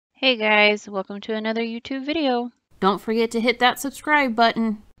Hey guys, welcome to another YouTube video. Don't forget to hit that subscribe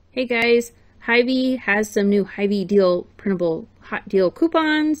button. Hey guys, Hy-Vee has some new Hy-Vee deal printable hot deal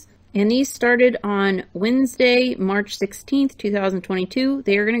coupons, and these started on Wednesday, March 16th, 2022.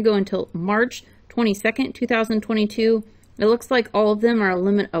 They are going to go until March 22nd, 2022. It looks like all of them are a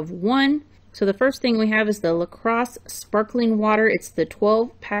limit of 1. So the first thing we have is the Lacrosse Sparkling Water. It's the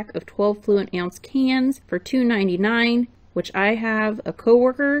 12 pack of 12 fluid ounce cans for $2.99. Which I have a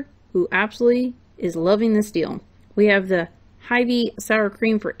coworker who absolutely is loving this deal. We have the Hy-Vee sour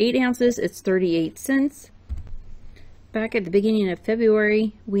cream for 8 ounces. It's 38 cents. Back at the beginning of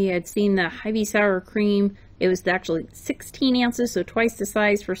February, we had seen the Hy-Vee sour cream. It was actually 16 ounces, so twice the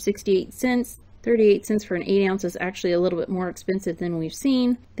size for 68 cents. 38 cents for an 8 ounce is actually a little bit more expensive than we've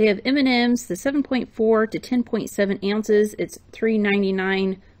seen. They have M&Ms, the 7.4 to 10.7 ounces. It's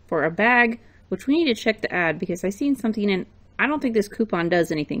 $3.99 for a bag, which we need to check the ad because I seen something and I don't think this coupon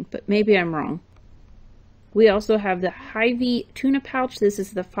does anything, but maybe I'm wrong. We also have the Hy-Vee tuna pouch. This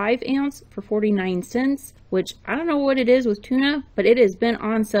is the 5 ounce for 49 cents, which I don't know what it is with tuna, but it has been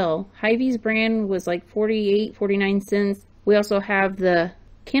on sale. Hy-Vee's brand was like 48, 49 cents. We also have the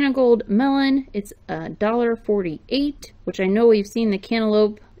Cantagold melon. It's $1.48, which I know we've seen the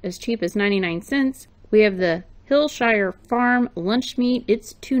cantaloupe as cheap as 99 cents. We have the Hillshire Farm lunch meat.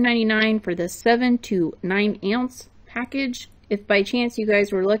 It's $2.99 for the 7 to 9 ounce package. If by chance you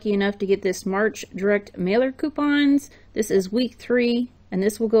guys were lucky enough to get this March direct mailer coupons, this is week 3 and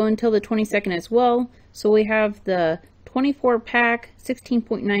this will go until the 22nd as well. So we have the 24 pack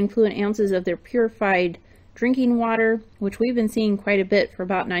 16.9 fluid ounces of their purified drinking water, which we've been seeing quite a bit for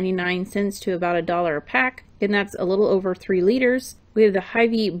about 99 cents to about $1 a pack, and that's a little over 3 liters. We have the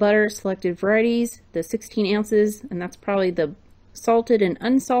Hy-Vee butter selected varieties, the 16 ounces, and that's probably the salted and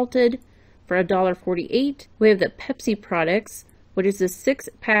unsalted for $1.48. We have the Pepsi products, which is the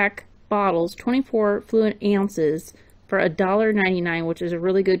 6-pack bottles, 24 fluid ounces for $1.99, which is a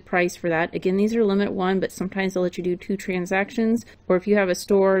really good price for that. Again, these are limit 1, but sometimes they'll let you do 2 transactions, or if you have a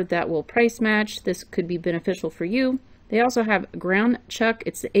store that will price match, this could be beneficial for you. They also have ground chuck.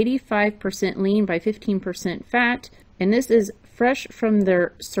 It's the 85% lean by 15% fat, and this is fresh from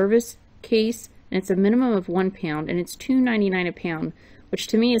their service case, and it's a minimum of 1 pound, and it's $2.99 a pound, which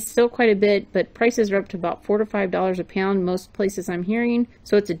to me is still quite a bit, but prices are up to about $4 to $5 a pound most places I'm hearing,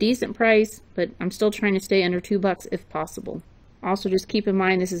 so it's a decent price, but I'm still trying to stay under $2 if possible. Also, just keep in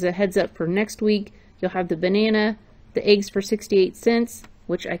mind this is a heads up for next week. You'll have the banana, the eggs for 68 cents,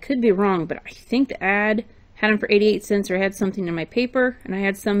 which I could be wrong, but I think the ad had them for 88 cents, or I had something in my paper, and I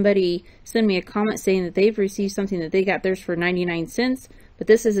had somebody send me a comment saying that they've received something that they got theirs for 99 cents, but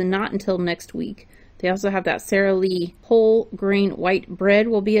this is not until next week. They also have that Sara Lee whole grain white bread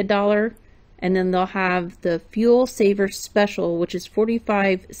will be $1, and then they'll have the Fuel Saver Special, which is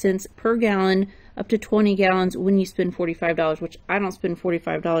 45 cents per gallon, up to 20 gallons when you spend $45, which I don't spend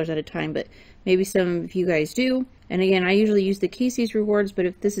 $45 at a time, but maybe some of you guys do. And again, I usually use the Casey's rewards, but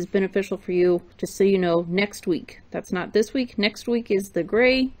if this is beneficial for you, just so you know, next week. That's not this week. Next week is the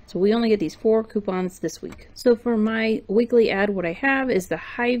gray. So we only get these 4 coupons this week. So for my weekly ad, what I have is the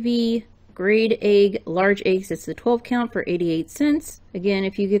Hy-Vee grade egg, large eggs. It's the 12 count for 88 cents. Again,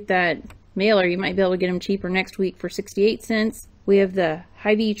 if you get that mailer, you might be able to get them cheaper next week for 68 cents. We have the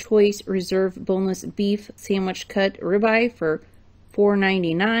Hy-Vee Choice Reserve Boneless Beef Sandwich Cut Ribeye for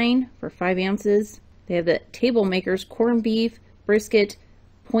 $4.99 for 5 ounces. They have the Table Makers Corned Beef Brisket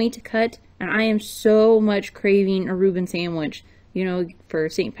Point Cut, and I am so much craving a Reuben sandwich. You know, for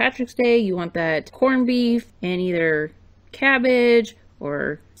St. Patrick's Day, you want that corned beef and either cabbage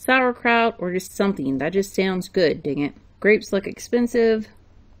or sauerkraut or just something. That just sounds good, dang it. Grapes look expensive.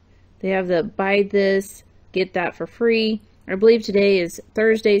 They have the buy this, get that for free. I believe today is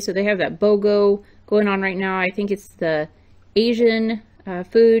Thursday, so they have that BOGO going on right now. I think it's the Asian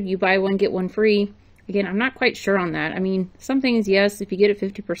food. You buy one, get one free. Again, I'm not quite sure on that. I mean, some things, yes, if you get it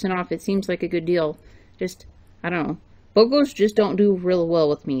 50% off, it seems like a good deal. Just, I don't know. BOGOs just don't do real well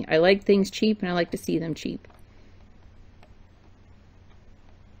with me. I like things cheap, and I like to see them cheap.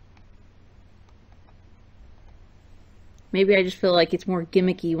 Maybe I just feel like it's more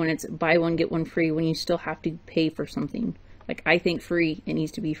gimmicky when it's buy one, get one free when you still have to pay for something. Like, I think free, it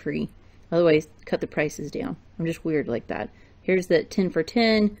needs to be free. Otherwise, cut the prices down. I'm just weird like that. Here's the 10 for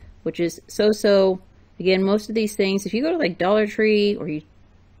 10, which is so-so. Again, most of these things, if you go to like Dollar Tree or you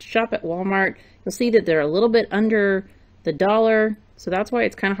shop at Walmart, you'll see that they're a little bit under the $1. So that's why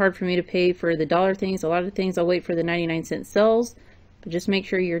it's kind of hard for me to pay for the $1 things. A lot of things I'll wait for the 99-cent sales. But just make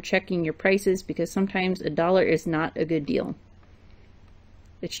sure you're checking your prices because sometimes $1 is not a good deal.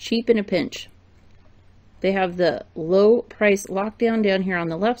 It's cheap in a pinch. They have the low price lockdown down here on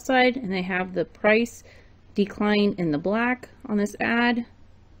the left side, and they have the price decline in the black on this ad. If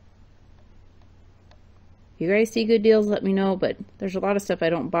you guys see good deals, let me know, but there's a lot of stuff I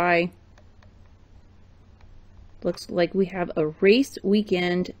don't buy. Looks like we have a race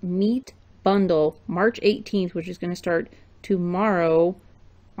weekend meat bundle March 18th, which is going to start tomorrow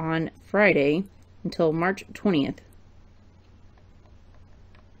on Friday until March 20th.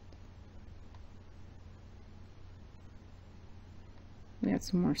 We got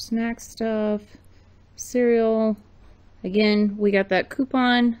some more snack stuff, cereal. Again, we got that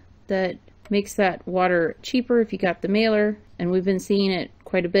coupon that makes that water cheaper if you got the mailer, and we've been seeing it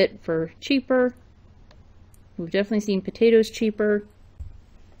quite a bit for cheaper. We've definitely seen potatoes cheaper.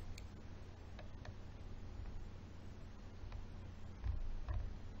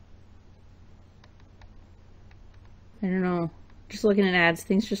 I don't know, just looking at ads,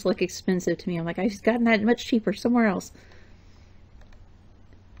 things just look expensive to me. I'm like, I've just gotten that much cheaper somewhere else.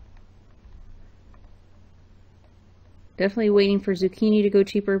 Definitely waiting for zucchini to go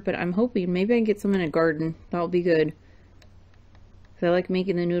cheaper, but I'm hoping maybe I can get some in a garden. That'll be good. Because I like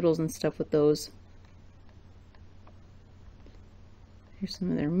making the noodles and stuff with those. Here's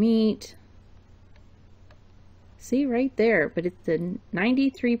some of their meat. See right there, but it's the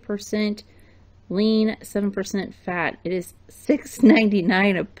 93% lean, 7% fat. It is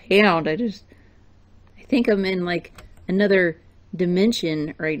 $6.99 a pound. I think I'm in like another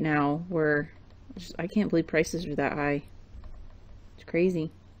dimension right now where I can't believe prices are that high. It's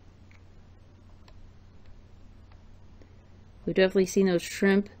crazy. We've definitely seen those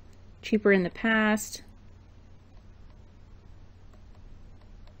shrimp cheaper in the past.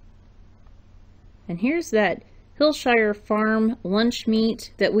 And here's that Hillshire Farm lunch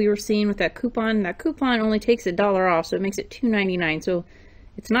meat that we were seeing with that coupon. That coupon only takes $1 off, so it makes it $2.99. So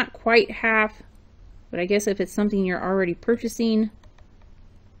it's not quite half, but I guess if it's something you're already purchasing.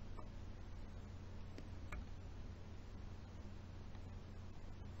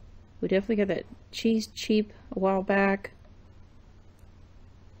 We definitely got that cheese cheap a while back.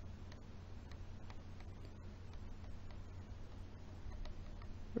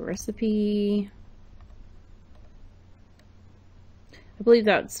 Recipe. I believe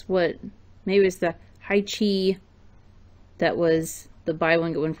that's what, maybe it's the Hy-Vee that was the buy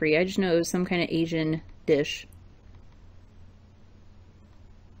one get one free. I just know it was some kind of Asian dish.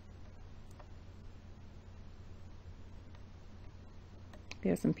 We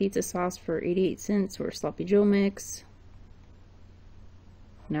have some pizza sauce for 88 cents or Sloppy Joe mix.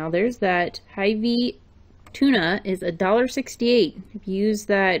 Now there's that Hy-Vee tuna is $1.68. If you use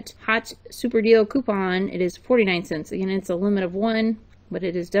that hot super deal coupon, it is 49 cents. Again, it's a limit of one, but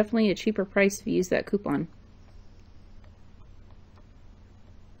it is definitely a cheaper price if you use that coupon.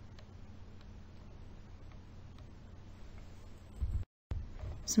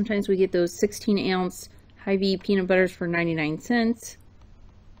 Sometimes we get those 16-ounce Hy-Vee peanut butters for 99 cents.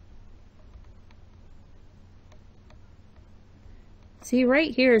 See,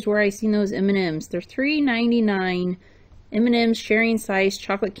 right here is where I seen those M&Ms. They're $3.99 M&Ms sharing size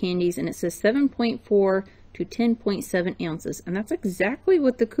chocolate candies, and it says 7.4 to 10.7 ounces. And that's exactly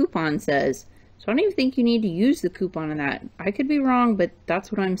what the coupon says. So I don't even think you need to use the coupon on that. I could be wrong, but that's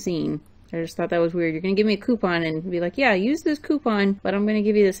what I'm seeing. I just thought that was weird. You're going to give me a coupon and be like, yeah, use this coupon, but I'm going to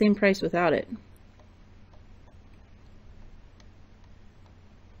give you the same price without it.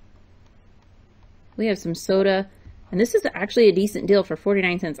 We have some soda. And this is actually a decent deal for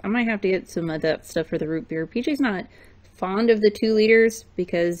 49 cents. I might have to get some of that stuff for the root beer. PJ's not fond of the 2 liters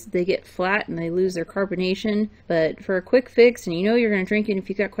because they get flat and they lose their carbonation. But for a quick fix, and you know you're going to drink it if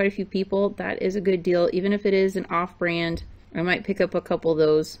you've got quite a few people, that is a good deal. Even if it is an off-brand, I might pick up a couple of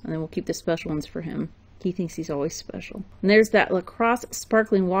those, and then we'll keep the special ones for him. He thinks he's always special. And there's that LaCrosse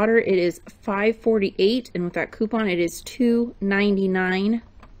sparkling water. It is $5.48, and with that coupon, it is $2.99.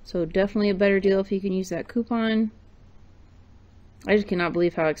 So definitely a better deal if you can use that coupon. I just cannot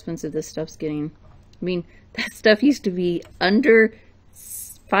believe how expensive this stuff's getting. I mean, that stuff used to be under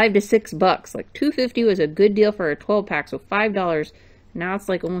 $5 to $6. Like $2.50 was a good deal for a 12-pack, so $5. Now it's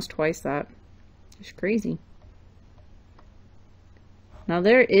like almost twice that. It's crazy. Now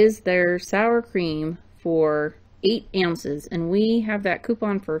there is their sour cream for 8 ounces, and we have that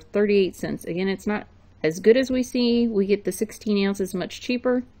coupon for 38 cents. Again, it's not as good as we see. We get the 16 ounces much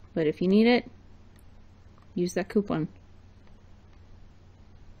cheaper, but if you need it, use that coupon.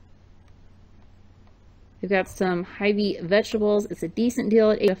 We've got some Hy-Vee vegetables. It's a decent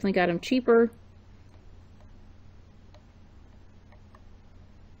deal. It definitely got them cheaper.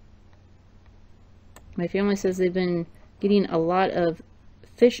 My family says they've been getting a lot of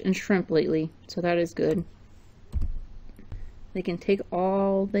fish and shrimp lately, so that is good. They can take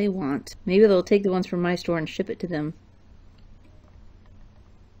all they want. Maybe they'll take the ones from my store and ship it to them.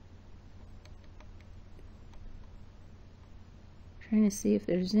 Trying to see if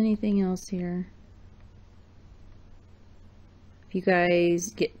there's anything else here. If you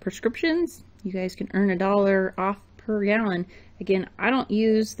guys get prescriptions, you guys can earn $1 off per gallon. Again, I don't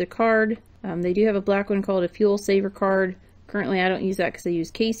use the card. They do have a black one called a Fuel Saver card. Currently, I don't use that because I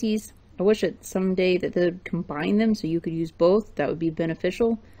use Casey's. I wish that someday that they would combine them so you could use both. That would be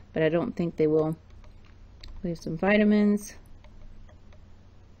beneficial, but I don't think they will. We have some vitamins.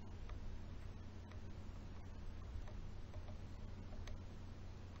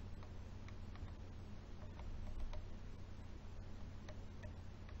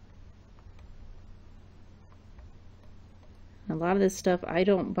 A lot of this stuff I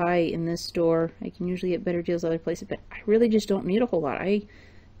don't buy in this store. I can usually get better deals other places, but I really just don't need a whole lot. I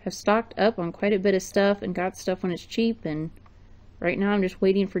have stocked up on quite a bit of stuff and got stuff when it's cheap, and right now I'm just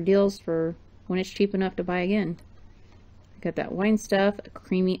waiting for deals for when it's cheap enough to buy again. I got that wine stuff, a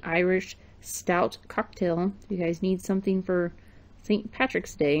creamy Irish stout cocktail. You guys need something for St.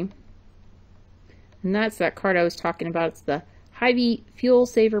 Patrick's Day. And that's that card I was talking about. It's the Hy-Vee Fuel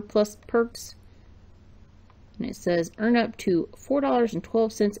Saver Plus Perks. And it says earn up to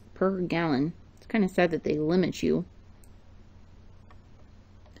 $4.12 per gallon. It's kind of sad that they limit you.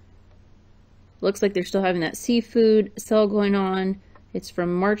 Looks like they're still having that seafood sale going on. It's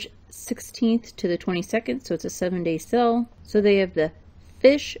from March 16th to the 22nd, so it's a 7-day sale. So they have the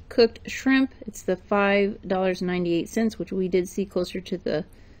fish cooked shrimp. It's the $5.98, which we did see closer to the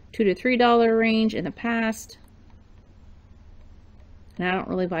 $2 to $3 range in the past. And I don't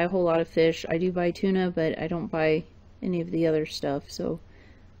really buy a whole lot of fish. I do buy tuna, but I don't buy any of the other stuff. So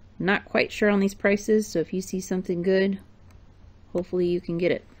I'm not quite sure on these prices. So if you see something good, hopefully you can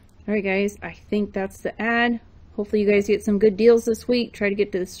get it. Alright guys, I think that's the ad. Hopefully you guys get some good deals this week. Try to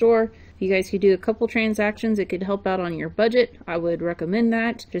get to the store. If you guys could do a couple transactions, it could help out on your budget. I would recommend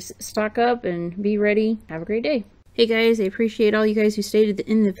that. Just stock up and be ready. Have a great day. Hey guys, I appreciate all you guys who stayed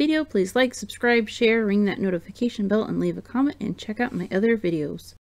in the video. Please like, subscribe, share, ring that notification bell, and leave a comment, and check out my other videos.